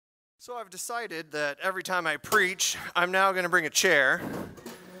So I've decided that every time I preach, I'm now going to bring a chair.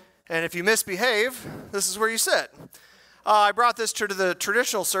 And if you misbehave, this is where you sit. I brought this to the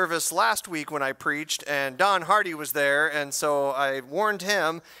traditional service last week when I preached, and Don Hardy was there, and so I warned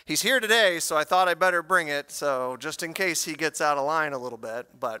him. He's here today, so I thought I better bring it, so just in case he gets out of line a little bit.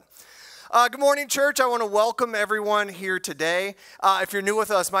 But good morning, church. I want to welcome everyone here today. If you're new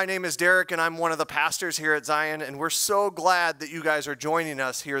with us, my name is Derek, and I'm one of the pastors here at Zion, and we're so glad that you guys are joining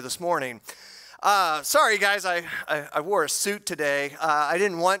us here this morning. Sorry, guys, I wore a suit today. I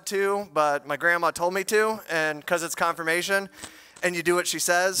didn't want to, but my grandma told me to, and because it's confirmation, and you do what she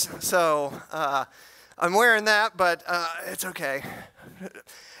says, so I'm wearing that, but it's okay.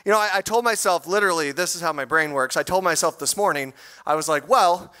 You know, I told myself, literally, this is how my brain works. I told myself this morning, I was like,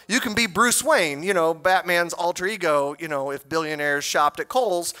 well, you can be Bruce Wayne, you know, Batman's alter ego. You know, if billionaires shopped at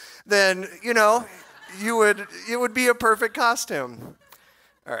Kohl's, then, you know, it would be a perfect costume.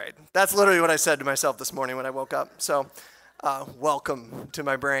 All right, that's literally what I said to myself this morning when I woke up. So welcome to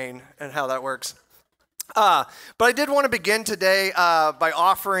my brain and how that works. But I did want to begin today by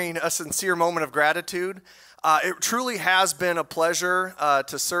offering a sincere moment of gratitude. It truly has been a pleasure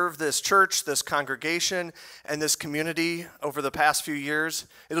to serve this church, this congregation, and this community over the past few years.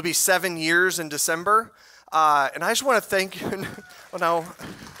 It'll be 7 years in December. And I just want to thank you. Oh, no.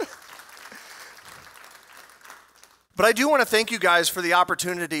 But I do want to thank you guys for the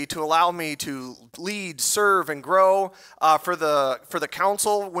opportunity to allow me to lead, serve, and grow, for the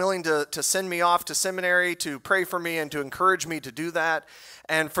council willing to send me off to seminary, to pray for me, and to encourage me to do that.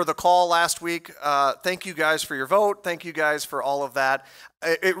 And for the call last week, thank you guys for your vote. Thank you guys for all of that.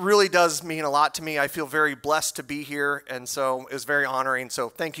 It really does mean a lot to me. I feel very blessed to be here, and so it was very honoring. So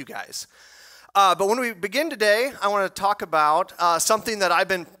thank you guys. But when we begin today, I want to talk about something that I've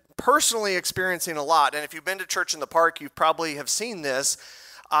been personally experiencing a lot. And if you've been to Church in the Park, you probably have seen this.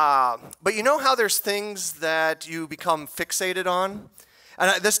 But you know how there's things that you become fixated on?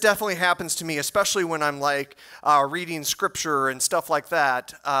 And this definitely happens to me, especially when I'm like reading scripture and stuff like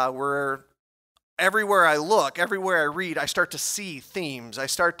that, where everywhere I look, everywhere I read, I start to see themes.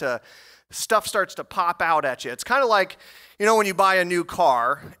 Stuff starts to pop out at you. It's kind of like, you know, when you buy a new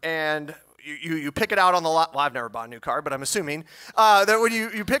car and you pick it out on the lot. Well, I've never bought a new car, but I'm assuming that when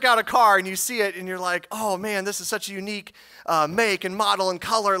you pick out a car and you see it and you're like, oh man, this is such a unique make and model and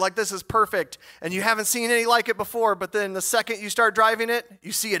color, like this is perfect. And you haven't seen any like it before, but then the second you start driving it,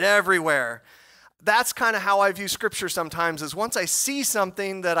 you see it everywhere. That's kind of how I view scripture sometimes, is once I see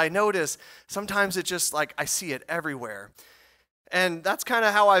something that I notice, sometimes it's just like I see it everywhere. And that's kind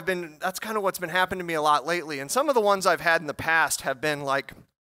of what's been happening to me a lot lately. And some of the ones I've had in the past have been like,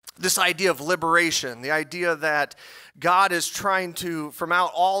 this idea of liberation, the idea that God is trying to, from out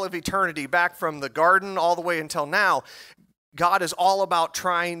all of eternity, back from the garden all the way until now, God is all about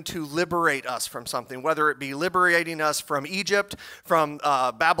trying to liberate us from something, whether it be liberating us from Egypt, from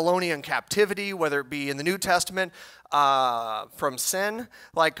Babylonian captivity, whether it be in the New Testament, from sin.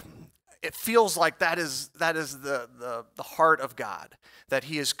 Like, it feels like that is the heart of God, that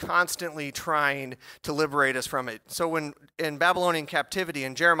he is constantly trying to liberate us from it. So when in Babylonian captivity,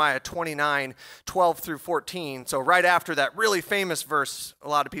 in Jeremiah 29, 12 through 14, so right after that really famous verse a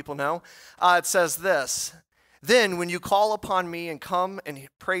lot of people know, it says this: "Then when you call upon me and come and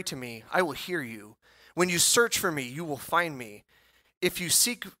pray to me, I will hear you. When you search for me, you will find me. If you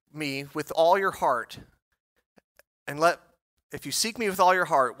seek me with all your heart, If you seek me with all your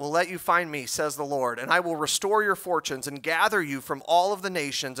heart, will let you find me, says the Lord, and I will restore your fortunes and gather you from all of the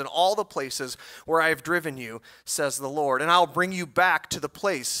nations and all the places where I have driven you, says the Lord, and I'll bring you back to the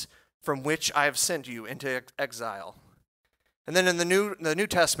place from which I have sent you into exile." And then in the New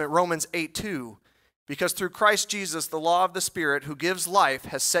Testament, Romans 8:2, "Because through Christ Jesus, the law of the Spirit who gives life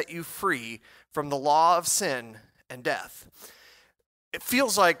has set you free from the law of sin and death." It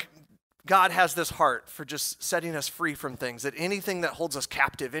feels like God has this heart for just setting us free from things, that anything that holds us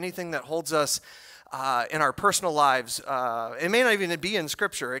captive, anything that holds us in our personal lives, it may not even be in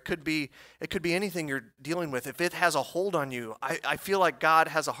Scripture. It could be anything you're dealing with. If it has a hold on you, I feel like God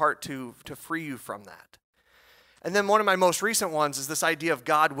has a heart to free you from that. And then one of my most recent ones is this idea of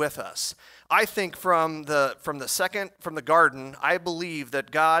God with us. I think from the garden, I believe that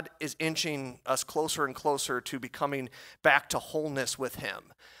God is inching us closer and closer to becoming back to wholeness with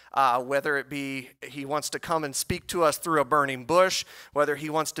him. Whether it be he wants to come and speak to us through a burning bush, whether he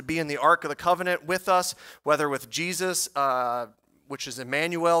wants to be in the Ark of the Covenant with us, whether with Jesus, which is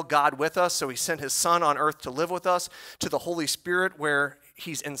Emmanuel, God with us, so he sent his son on earth to live with us, to the Holy Spirit where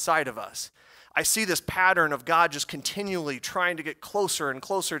he's inside of us. I see this pattern of God just continually trying to get closer and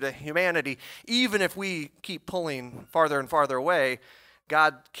closer to humanity. Even if we keep pulling farther and farther away,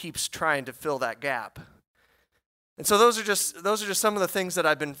 God keeps trying to fill that gap. And so those are just some of the things that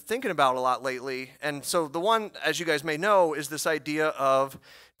I've been thinking about a lot lately. And so the one, as you guys may know, is this idea of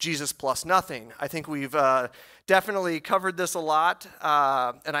Jesus plus nothing. I think we've definitely covered this a lot,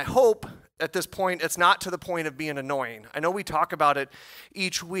 and I hope at this point it's not to the point of being annoying. I know we talk about it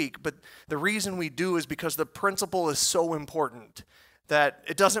each week, but the reason we do is because the principle is so important that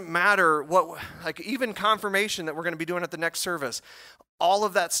it doesn't matter what, like even confirmation that we're going to be doing at the next service. All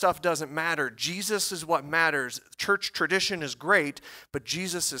of that stuff doesn't matter. Jesus is what matters. Church tradition is great, but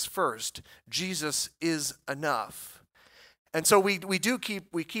Jesus is first. Jesus is enough. And so we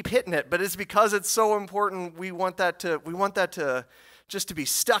keep hitting it, but it's because it's so important. We want that to just to be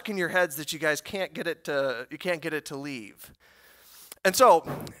stuck in your heads that you guys can't get it to leave. And so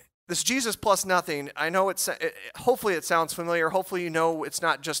this Jesus plus nothing, I know hopefully it sounds familiar. Hopefully you know it's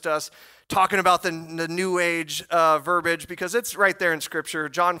not just us talking about the New Age verbiage, because it's right there in Scripture.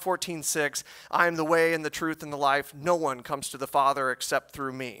 John 14:6, I am the way and the truth and the life. No one comes to the Father except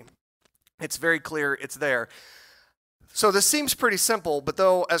through me. It's very clear. It's there. So this seems pretty simple, but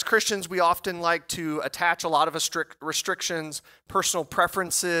though as Christians we often like to attach a lot of restrictions, personal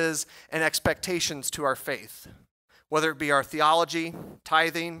preferences, and expectations to our faith, whether it be our theology,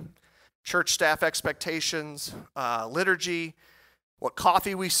 tithing, church staff expectations, liturgy, what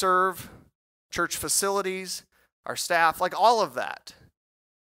coffee we serve, church facilities, our staff, like all of that.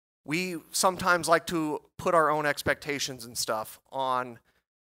 We sometimes like to put our own expectations and stuff on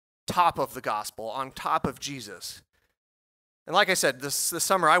top of the gospel, on top of Jesus. And like I said, this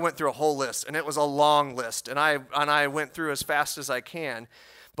summer I went through a whole list, and it was a long list, and I went through as fast as I can.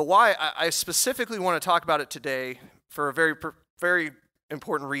 But why I specifically want to talk about it today for a very, very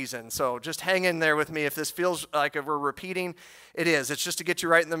important reason. So just hang in there with me. If this feels like we're repeating, it is. It's just to get you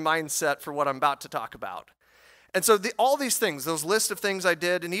right in the mindset for what I'm about to talk about. And so all these things, those lists of things I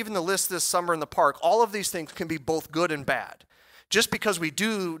did, and even the list this summer in the park, all of these things can be both good and bad. Just because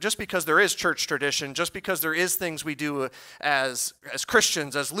there is church tradition, just because there is things we do as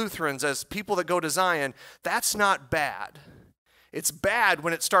Christians, as Lutherans, as people that go to Zion, that's not bad. It's bad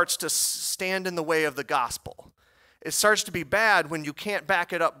when it starts to stand in the way of the gospel. It starts to be bad when you can't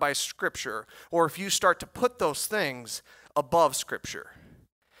back it up by Scripture, or if you start to put those things above Scripture.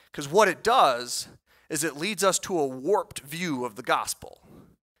 Because what it does is it leads us to a warped view of the gospel.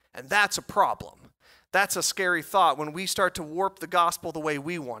 And that's a problem. That's a scary thought when we start to warp the gospel the way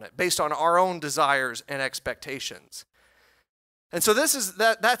we want it, based on our own desires and expectations. And so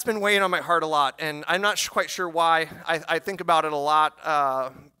that's been weighing on my heart a lot, and I'm not quite sure why. I think about it a lot.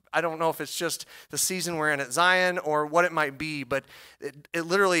 I don't know if it's just the season we're in at Zion or what it might be, but it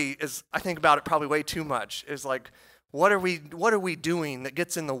literally is, I think about it probably way too much. It's like, what are we doing that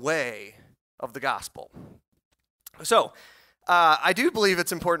gets in the way of the gospel? So, I do believe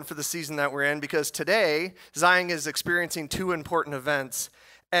it's important for the season that we're in, because today, Zion is experiencing two important events.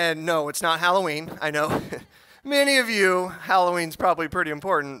 And no, it's not Halloween. I know many of you, Halloween's probably pretty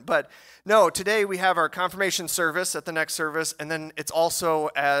important. But no, today we have our confirmation service at the next service. And then it's also,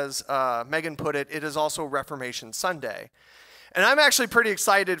 as Megan put it, it is also Reformation Sunday. And I'm actually pretty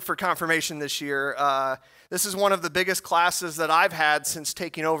excited for confirmation this year. This is one of the biggest classes that I've had since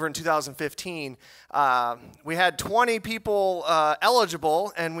taking over in 2015. We had 20 people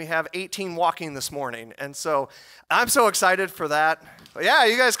eligible, and we have 18 walking this morning. And so I'm so excited for that. But yeah,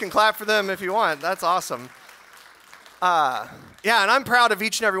 you guys can clap for them if you want. That's awesome. Yeah, and I'm proud of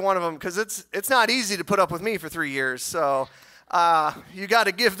each and every one of them, because it's not easy to put up with me for 3 years. So you got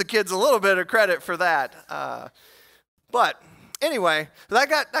to give the kids a little bit of credit for that. But anyway,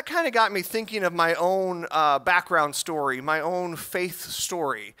 that kind of got me thinking of my own background story, my own faith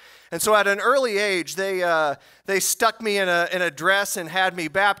story. And so at an early age, they stuck me in a dress and had me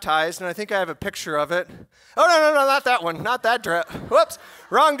baptized, and I think I have a picture of it. Oh, no, not that one, not that dress. Whoops,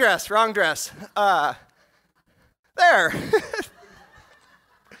 wrong dress. There.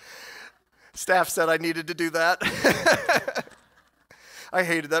 Staff said I needed to do that. I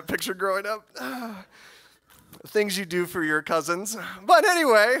hated that picture growing up. Things you do for your cousins. But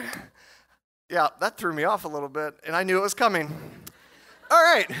anyway, yeah, that threw me off a little bit, and I knew it was coming. All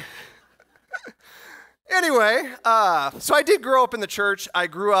right. Anyway, so I did grow up in the church. I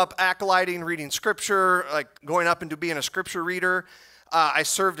grew up acolyting, reading Scripture, like going up into being a Scripture reader. I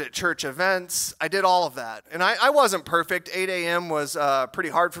served at church events. I did all of that. And I wasn't perfect. 8 a.m. was pretty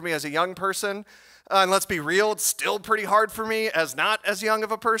hard for me as a young person. And let's be real, it's still pretty hard for me as not as young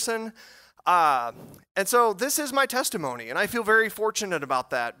of a person. And so this is my testimony, and I feel very fortunate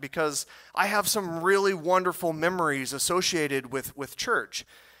about that, because I have some really wonderful memories associated with church.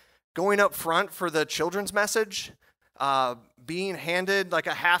 Going up front for the children's message, being handed like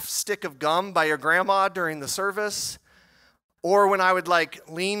a half stick of gum by your grandma during the service, or when I would like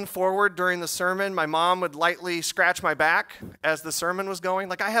lean forward during the sermon, my mom would lightly scratch my back as the sermon was going.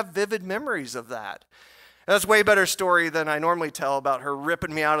 Like, I have vivid memories of that. And that's a way better story than I normally tell about her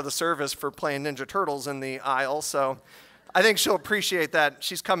ripping me out of the service for playing Ninja Turtles in the aisle. So I think she'll appreciate that.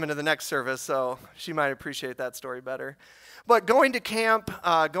 She's coming to the next service, so she might appreciate that story better. But going to camp,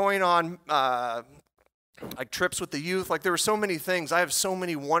 going on like trips with the youth, like there were so many things. I have so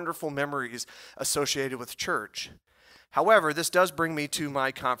many wonderful memories associated with church. However, this does bring me to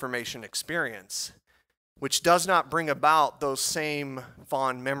my confirmation experience, which does not bring about those same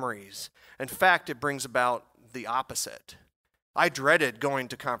fond memories. In fact, it brings about the opposite. I dreaded going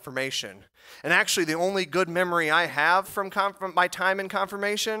to confirmation. And actually, the only good memory I have from my time in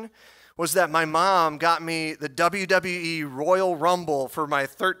confirmation was that my mom got me the WWE Royal Rumble for my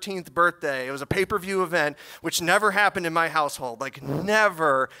 13th birthday. It was a pay-per-view event, which never happened in my household. Like,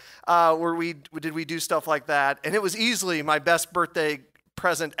 never did we do stuff like that. And it was easily my best birthday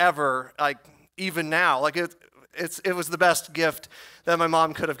present ever, like, even now. Like, it was the best gift that my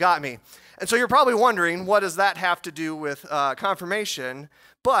mom could have got me. And so you're probably wondering, what does that have to do with confirmation?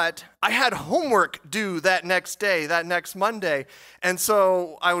 But I had homework due that next day, that next Monday. And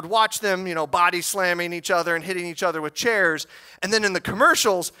so I would watch them, body slamming each other and hitting each other with chairs. And then in the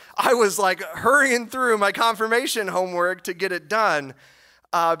commercials, I was like hurrying through my confirmation homework to get it done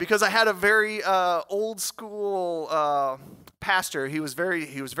because I had a very old school pastor. He was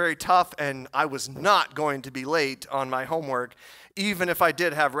very tough, and I was not going to be late on my homework, even if I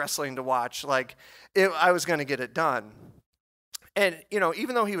did have wrestling to watch. I was going to get it done. And,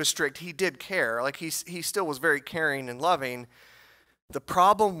 even though he was strict, he did care. Like, he still was very caring and loving. The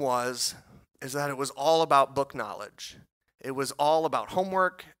problem is that it was all about book knowledge. It was all about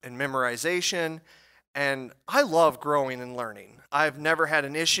homework and memorization. And I love growing and learning. I've never had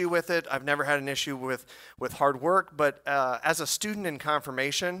an issue with it. I've never had an issue with hard work. But as a student in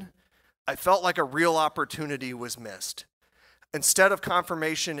confirmation, I felt like a real opportunity was missed. Instead of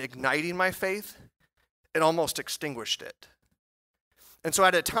confirmation igniting my faith, it almost extinguished it. And so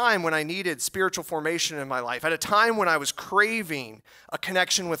at a time when I needed spiritual formation in my life, at a time when I was craving a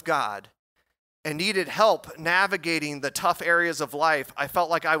connection with God and needed help navigating the tough areas of life, I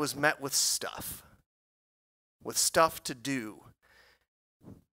felt like I was met with stuff to do.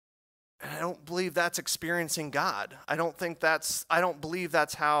 And I don't believe that's experiencing God. I don't believe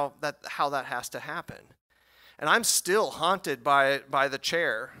that's how that has to happen. And I'm still haunted by the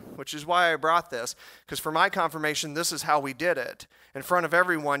chair, which is why I brought this, because for my confirmation, this is how we did it. In front of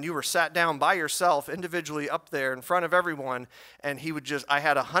everyone, you were sat down by yourself, individually up there in front of everyone, and I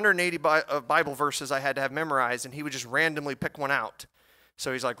had 180 Bible verses I had to have memorized, and he would just randomly pick one out.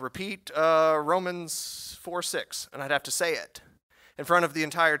 So he's like, repeat Romans 4:6, and I'd have to say it in front of the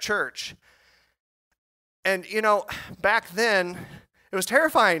entire church. And, back then, it was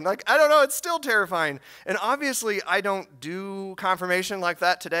terrifying. Like, I don't know, it's still terrifying. And obviously, I don't do confirmation like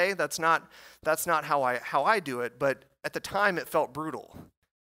that today. That's not how I do it. But at the time, it felt brutal.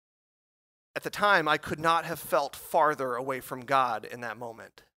 At the time, I could not have felt farther away from God in that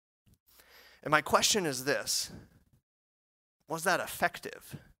moment. And my question is this: was that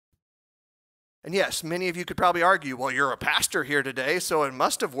effective? And yes, many of you could probably argue, well, you're a pastor here today, so it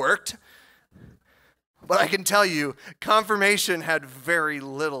must have worked. But I can tell you, confirmation had very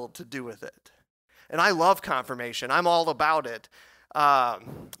little to do with it. And I love confirmation. I'm all about it.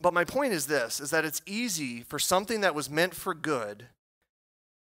 But my point is this, is that it's easy for something that was meant for good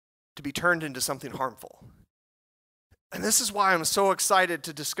to be turned into something harmful. And this is why I'm so excited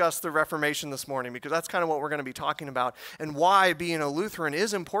to discuss the Reformation this morning, because that's kind of what we're going to be talking about, and why being a Lutheran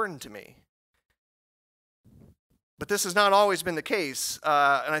is important to me. But this has not always been the case,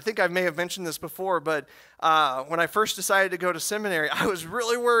 and I think I may have mentioned this before, but when I first decided to go to seminary, I was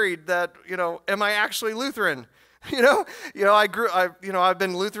really worried that, am I actually Lutheran? I've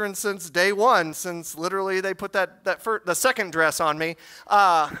been Lutheran since day one, since literally they put the second dress on me.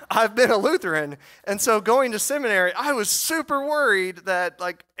 I've been a Lutheran, and so going to seminary, I was super worried that,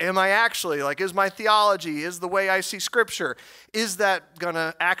 am I actually, is my theology, is the way I see Scripture, is that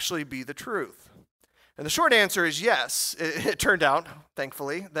gonna actually be the truth? And the short answer is yes. It turned out,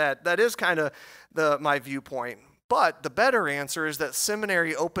 thankfully, that is kind of my viewpoint. But the better answer is that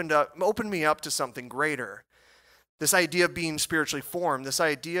seminary opened me up to something greater. This idea of being spiritually formed, this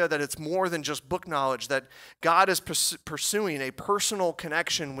idea that it's more than just book knowledge, that God is pursuing a personal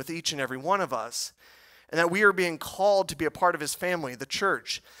connection with each and every one of us, and that we are being called to be a part of his family, the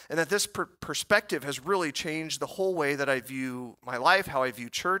church, and that this perspective has really changed the whole way that I view my life, how I view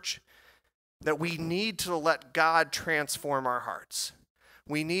church, that we need to let God transform our hearts.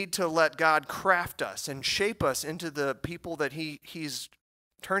 We need to let God craft us and shape us into the people that He's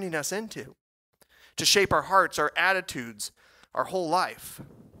turning us into, to shape our hearts, our attitudes, our whole life.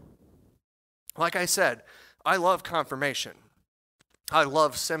 Like I said, I love confirmation. I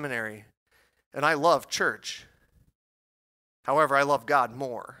love seminary, and I love church. However, I love God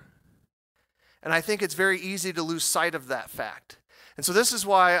more. And I think it's very easy to lose sight of that fact. And so this is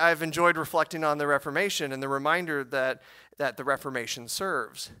why I've enjoyed reflecting on the Reformation and the reminder that the Reformation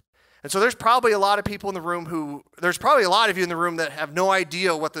serves. And so there's probably a lot of people in the room there's probably a lot of you in the room that have no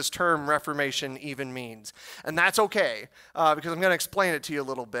idea what this term Reformation even means. And that's okay, because I'm going to explain it to you a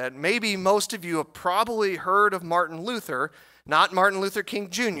little bit. Maybe most of you have probably heard of Martin Luther, not Martin Luther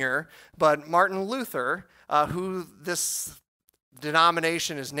King Jr., but Martin Luther, who this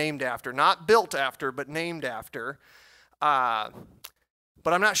denomination is named after. Not built after, but named after.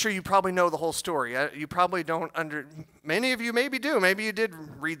 But I'm not sure you probably know the whole story. You probably don't many of you maybe do. Maybe you did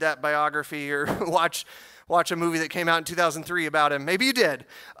read that biography or watch a movie that came out in 2003 about him. Maybe you did.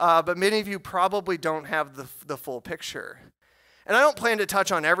 But many of you probably don't have the full picture. And I don't plan to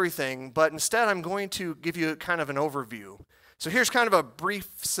touch on everything, but instead I'm going to give you kind of an overview. So here's kind of a brief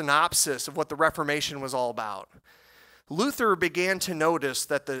synopsis of what the Reformation was all about. Luther began to notice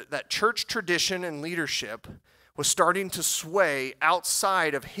that church tradition and leadership was starting to sway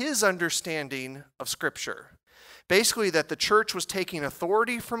outside of his understanding of Scripture. Basically, that the church was taking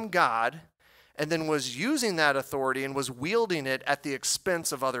authority from God and then was using that authority and was wielding it at the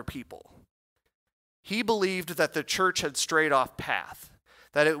expense of other people. He believed that the church had strayed off path,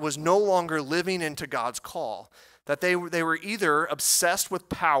 that it was no longer living into God's call, that they were either obsessed with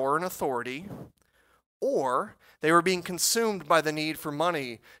power and authority, or they were being consumed by the need for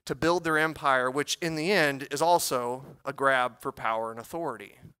money to build their empire, which in the end is also a grab for power and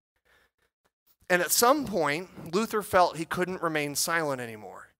authority. And at some point, Luther felt he couldn't remain silent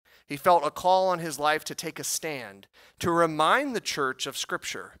anymore. He felt a call on his life to take a stand, to remind the church of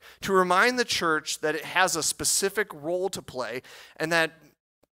Scripture, to remind the church that it has a specific role to play, and that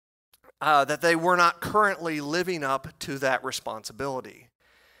they were not currently living up to that responsibility.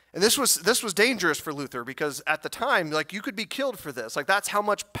 And this was dangerous for Luther, because at the time, you could be killed for this. That's how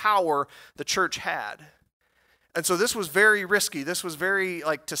much power the church had. And so this was very risky. This was very,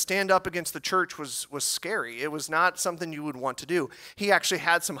 to stand up against the church was scary. It was not something you would want to do. He actually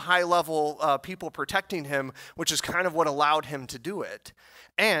had some high-level people protecting him, which is kind of what allowed him to do it.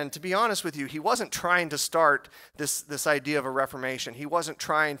 And to be honest with you, he wasn't trying to start this idea of a reformation. He wasn't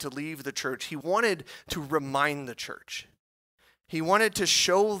trying to leave the church. He wanted to remind the church. He wanted to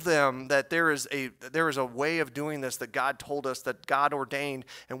show them that there is a way of doing this that God told us, that God ordained,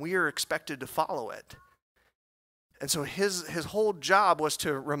 and we are expected to follow it. And so his whole job was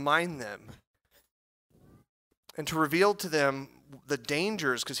to remind them and to reveal to them the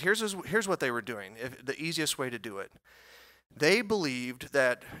dangers, because here's what they were doing, the easiest way to do it. They believed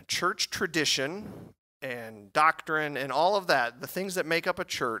that church tradition and doctrine and all of that, the things that make up a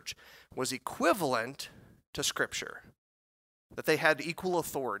church, was equivalent to Scripture. That they had equal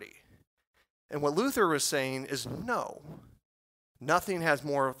authority. And what Luther was saying is no. Nothing has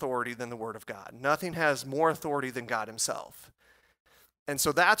more authority than the Word of God. Nothing has more authority than God Himself. And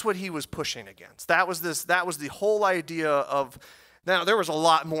so that's what he was pushing against. That was the whole idea of. Now there was a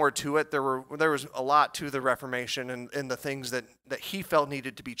lot more to it. There was a lot to the Reformation and the things that he felt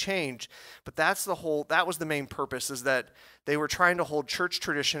needed to be changed. But that was the main purpose, is that they were trying to hold church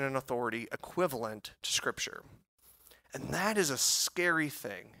tradition and authority equivalent to Scripture. And that is a scary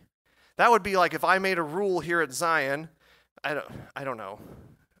thing. That would be like if I made a rule here at Zion, I don't know,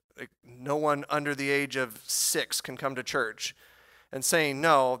 no one under the age of 6 can come to church, and saying,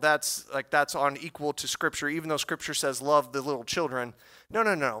 no, that's on equal to Scripture, even though Scripture says love the little children.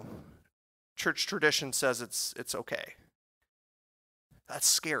 No. Church tradition says it's okay. That's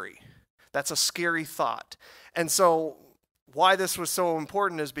scary. That's a scary thought. And so why this was so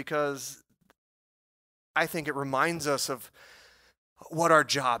important is because I think it reminds us of what our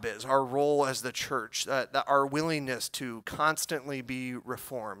job is, our role as the church, that our willingness to constantly be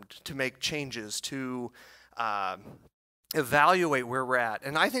reformed, to make changes, to evaluate where we're at.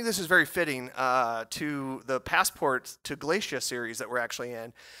 And I think this is very fitting to the Passport to Galatia series that we're actually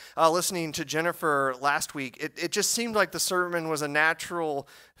in. Listening to Jennifer last week, it just seemed like the sermon was going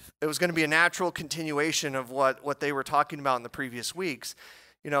to be a natural continuation of what they were talking about in the previous weeks.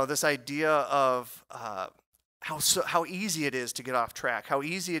 This idea of how easy it is to get off track, how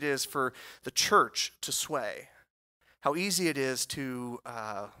easy it is for the church to sway, how easy it is to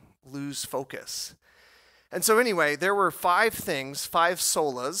lose focus. And so anyway, there were 5 things, 5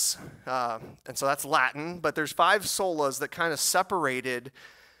 solas, and so that's Latin, but there's 5 solas that kind of separated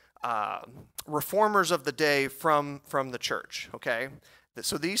reformers of the day from the church, okay?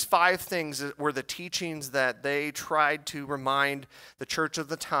 So these 5 things were the teachings that they tried to remind the church of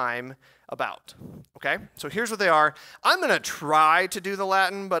the time about, okay? So here's what they are. I'm going to try to do the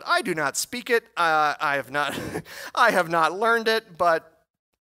Latin, but I do not speak it. I have not I have not learned it, but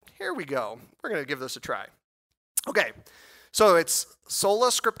here we go. We're going to give this a try. Okay, so it's sola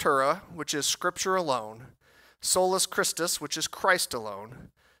scriptura, which is scripture alone, solus Christus, which is Christ alone,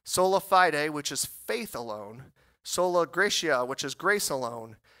 sola fide, which is faith alone, sola gratia, which is grace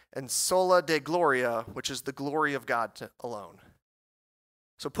alone, and sola de gloria, which is the glory of God alone.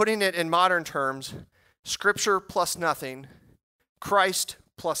 So putting it in modern terms, scripture plus nothing, Christ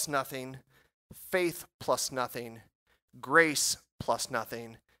plus nothing, faith plus nothing, grace plus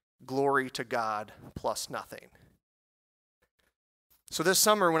nothing, glory to God plus nothing. So this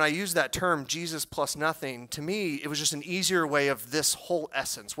summer, when I used that term, Jesus plus nothing, to me, it was just an easier way of this whole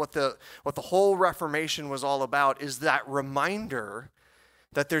essence. What the whole Reformation was all about is that reminder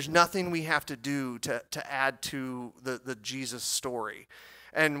that there's nothing we have to do to add to the Jesus story.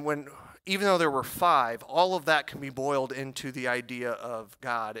 And even though there were 5, all of that can be boiled into the idea of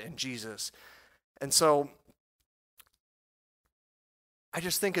God and Jesus. And so I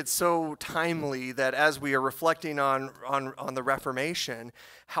just think it's so timely that as we are reflecting on the Reformation,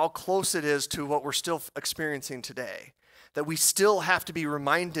 how close it is to what we're still experiencing today. That we still have to be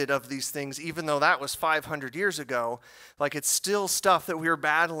reminded of these things, even though that was 500 years ago. Like, it's still stuff that we are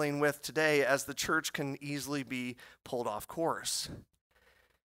battling with today, as the church can easily be pulled off course.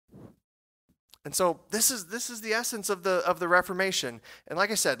 And so this is the essence of the Reformation. And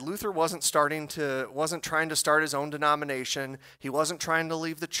like I said, Luther wasn't trying to start his own denomination. He wasn't trying to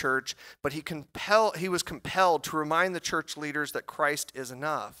leave the church, but he was compelled to remind the church leaders that Christ is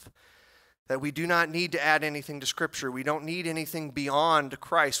enough. That we do not need to add anything to Scripture. We don't need anything beyond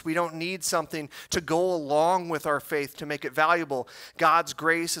Christ. We don't need something to go along with our faith to make it valuable. God's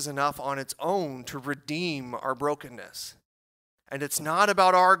grace is enough on its own to redeem our brokenness. And it's not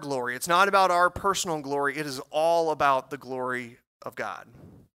about our glory. It's not about our personal glory. It is all about the glory of God.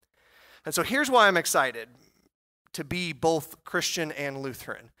 And so here's why I'm excited to be both Christian and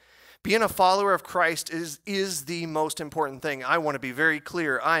Lutheran. Being a follower of Christ is the most important thing. I want to be very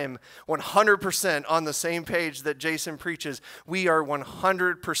clear. I am 100% on the same page that Jason preaches. We are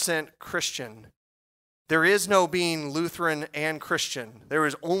 100% Christian. There is no being Lutheran and Christian. There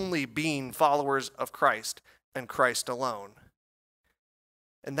is only being followers of Christ and Christ alone.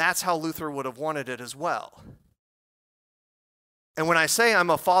 And that's how Luther would have wanted it as well. And when I say I'm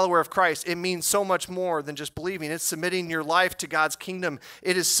a follower of Christ, it means so much more than just believing. It's submitting your life to God's kingdom.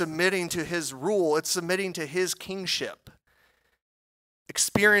 It is submitting to His rule. It's submitting to His kingship.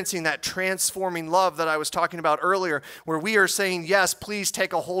 Experiencing that transforming love that I was talking about earlier, where we are saying, yes, please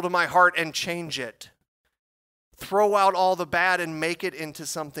take a hold of my heart and change it. Throw out all the bad and make it into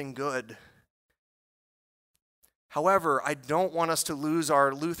something good. However, I don't want us to lose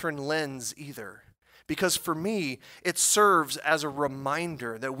our Lutheran lens either, because for me, it serves as a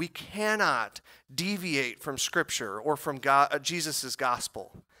reminder that we cannot deviate from Scripture or from Jesus'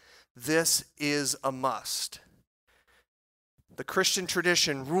 gospel. This is a must. The Christian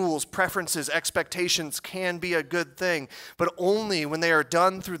tradition, rules, preferences, expectations can be a good thing, but only when they are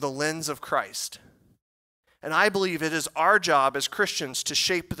done through the lens of Christ. And I believe it is our job as Christians to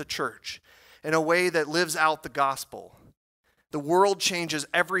shape the church in a way that lives out the gospel. The world changes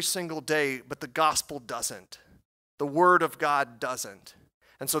every single day, but the gospel doesn't. The word of God doesn't.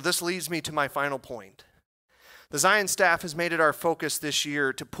 And so this leads me to my final point. The Zion staff has made it our focus this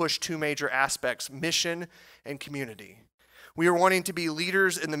year to push 2 major aspects, mission and community. We are wanting to be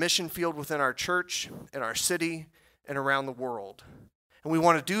leaders in the mission field within our church, in our city, and around the world. And we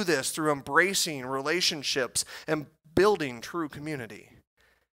want to do this through embracing relationships and building true community.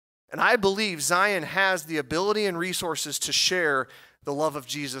 And I believe Zion has the ability and resources to share the love of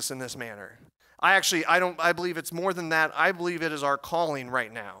Jesus in this manner. I believe it's more than that. I believe it is our calling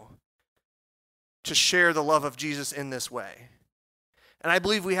right now to share the love of Jesus in this way. And I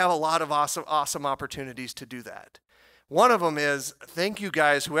believe we have a lot of awesome opportunities to do that. One of them is, thank you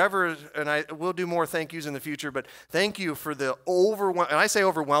guys, whoever, and I will do more thank yous in the future, but thank you for the and I say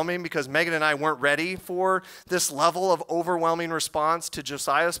overwhelming because Megan and I weren't ready for this level of overwhelming response to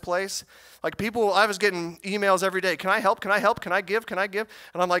Josiah's place. Like I was getting emails every day, can I help, can I help, can I give?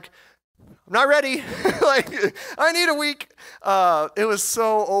 And I'm like, I'm not ready. I need a week. It was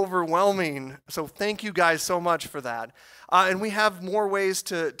so overwhelming. So thank you guys so much for that. And we have more ways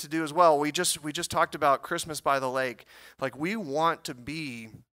to do as well. We just talked about Christmas by the Lake. We want to be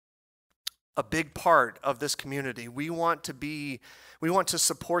a big part of this community. We want to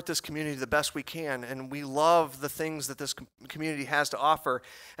support this community the best we can, and we love the things that this community has to offer,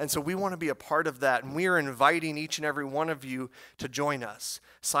 and so we want to be a part of that, and we are inviting each and every one of you to join us.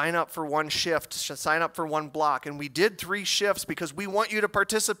 Sign up for one shift, sign up for one block, and we did 3 shifts because we want you to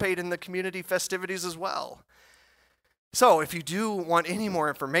participate in the community festivities as well. So if you do want any more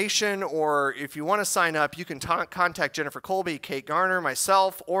information, or if you want to sign up, you can contact Jennifer Colby, Kate Garner,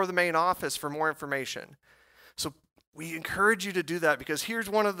 myself, or the main office for more information. So we encourage you to do that, because here's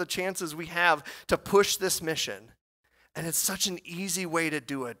one of the chances we have to push this mission. And it's such an easy way to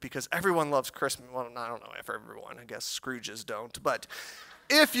do it, because everyone loves Christmas. Well, I don't know if everyone, I guess Scrooges don't. But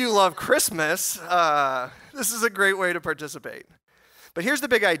if you love Christmas, this is a great way to participate. But here's the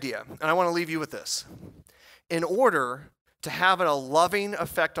big idea, and I want to leave you with this. In order to have a loving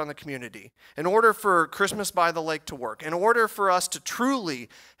effect on the community, in order for Christmas by the Lake to work, in order for us to truly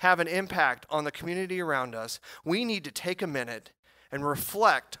have an impact on the community around us, we need to take a minute and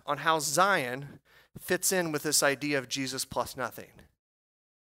reflect on how Zion fits in with this idea of Jesus plus nothing.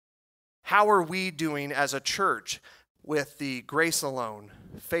 How are we doing as a church with the grace alone,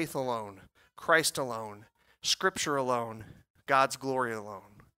 faith alone, Christ alone, Scripture alone, God's glory alone?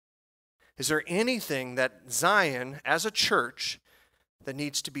 Is there anything that Zion, as a church, that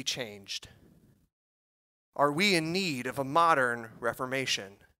needs to be changed? Are we in need of a modern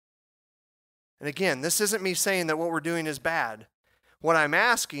Reformation? And again, this isn't me saying that what we're doing is bad. What I'm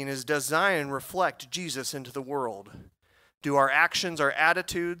asking is, does Zion reflect Jesus into the world? Do our actions, our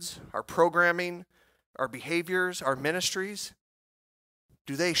attitudes, our programming, our behaviors, our ministries,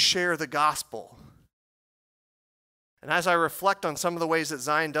 do they share the gospel? And as I reflect on some of the ways that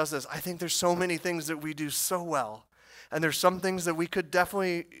Zion does this, I think there's so many things that we do so well. And there's some things that we could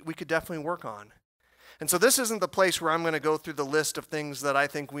definitely work on. And so this isn't the place where I'm going to go through the list of things that I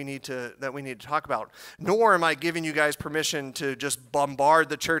think we need to talk about. Nor am I giving you guys permission to just bombard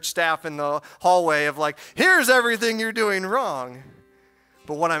the church staff in the hallway of here's everything you're doing wrong.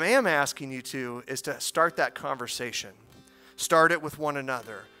 But what I am asking you to is to start that conversation. Start it with one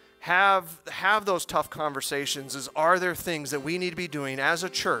another. Have those tough conversations. Are there things that we need to be doing as a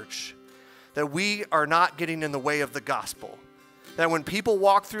church that we are not getting in the way of the gospel? That when people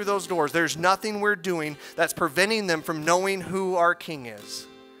walk through those doors, there's nothing we're doing that's preventing them from knowing who our King is.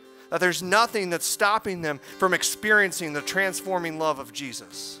 That there's nothing that's stopping them from experiencing the transforming love of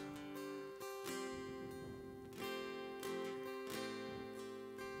Jesus.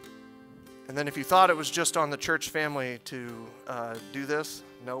 And then if you thought it was just on the church family to do this,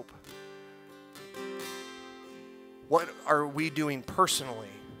 nope. What are we doing personally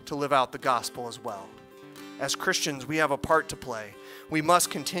to live out the gospel as well? As Christians, we have a part to play. We must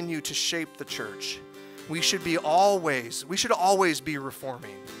continue to shape the church. We should always be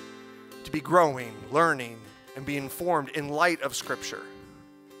reforming, to be growing, learning, and be informed in light of Scripture.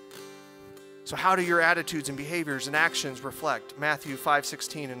 So how do your attitudes and behaviors and actions reflect Matthew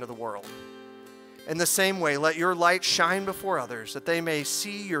 5:16 into the world? In the same way, let your light shine before others, that they may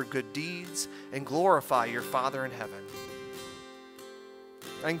see your good deeds and glorify your Father in heaven.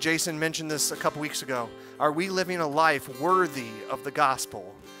 I think Jason mentioned this a couple weeks ago. Are we living a life worthy of the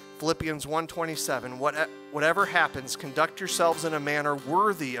gospel? Philippians 1:27, whatever happens, conduct yourselves in a manner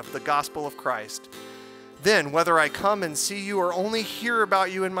worthy of the gospel of Christ. Then, whether I come and see you or only hear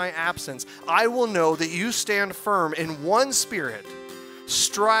about you in my absence, I will know that you stand firm in one spirit,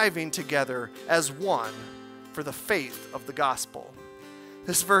 striving together as one for the faith of the gospel.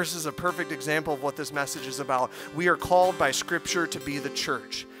 This verse is a perfect example of what this message is about. We are called by Scripture to be the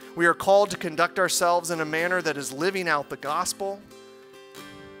church. We are called to conduct ourselves in a manner that is living out the gospel,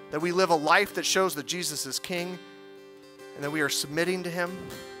 that we live a life that shows that Jesus is King, and that we are submitting to Him,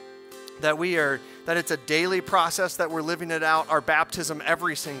 that it's a daily process that we're living it out, our baptism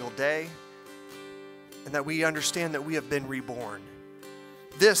every single day, and that we understand that we have been reborn.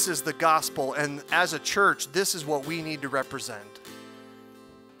 This is the gospel, and as a church, this is what we need to represent.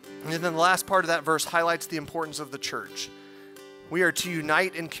 And then the last part of that verse highlights the importance of the church. We are to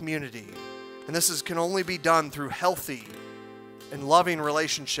unite in community, and this can only be done through healthy and loving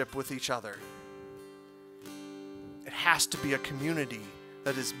relationship with each other. It has to be a community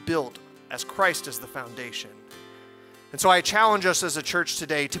that is built as Christ is the foundation. And so I challenge us as a church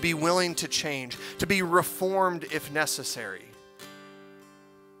today to be willing to change, to be reformed if necessary.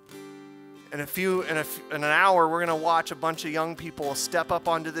 In an hour, we're going to watch a bunch of young people step up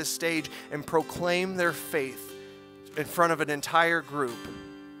onto this stage and proclaim their faith in front of an entire group.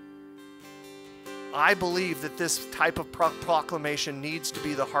 I believe that this type of proclamation needs to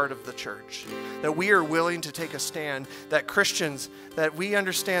be the heart of the church. That we are willing to take a stand, that Christians, that we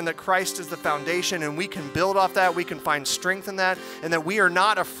understand that Christ is the foundation and we can build off that, we can find strength in that, and that we are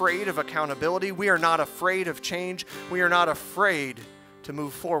not afraid of accountability, we are not afraid of change, we are not afraid to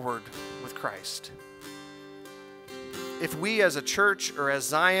move forward with Christ. If we as a church or as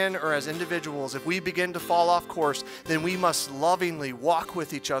Zion or as individuals, if we begin to fall off course, then we must lovingly walk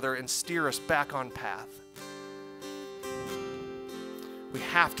with each other and steer us back on path. We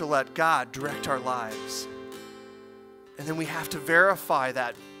have to let God direct our lives. And then we have to verify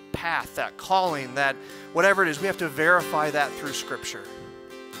that path, that calling, that whatever it is, we have to verify that through Scripture.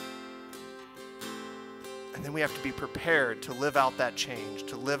 And then we have to be prepared to live out that change,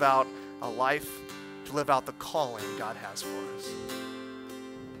 to live out a life, to live out the calling God has for us.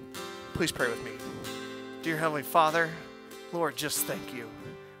 Please pray with me. Dear Heavenly Father, Lord, just thank you.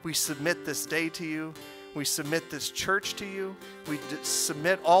 We submit this day to you. We submit this church to you. We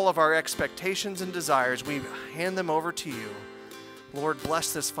submit all of our expectations and desires. We hand them over to you. Lord,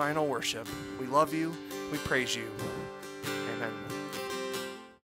 bless this final worship. We love you. We praise you.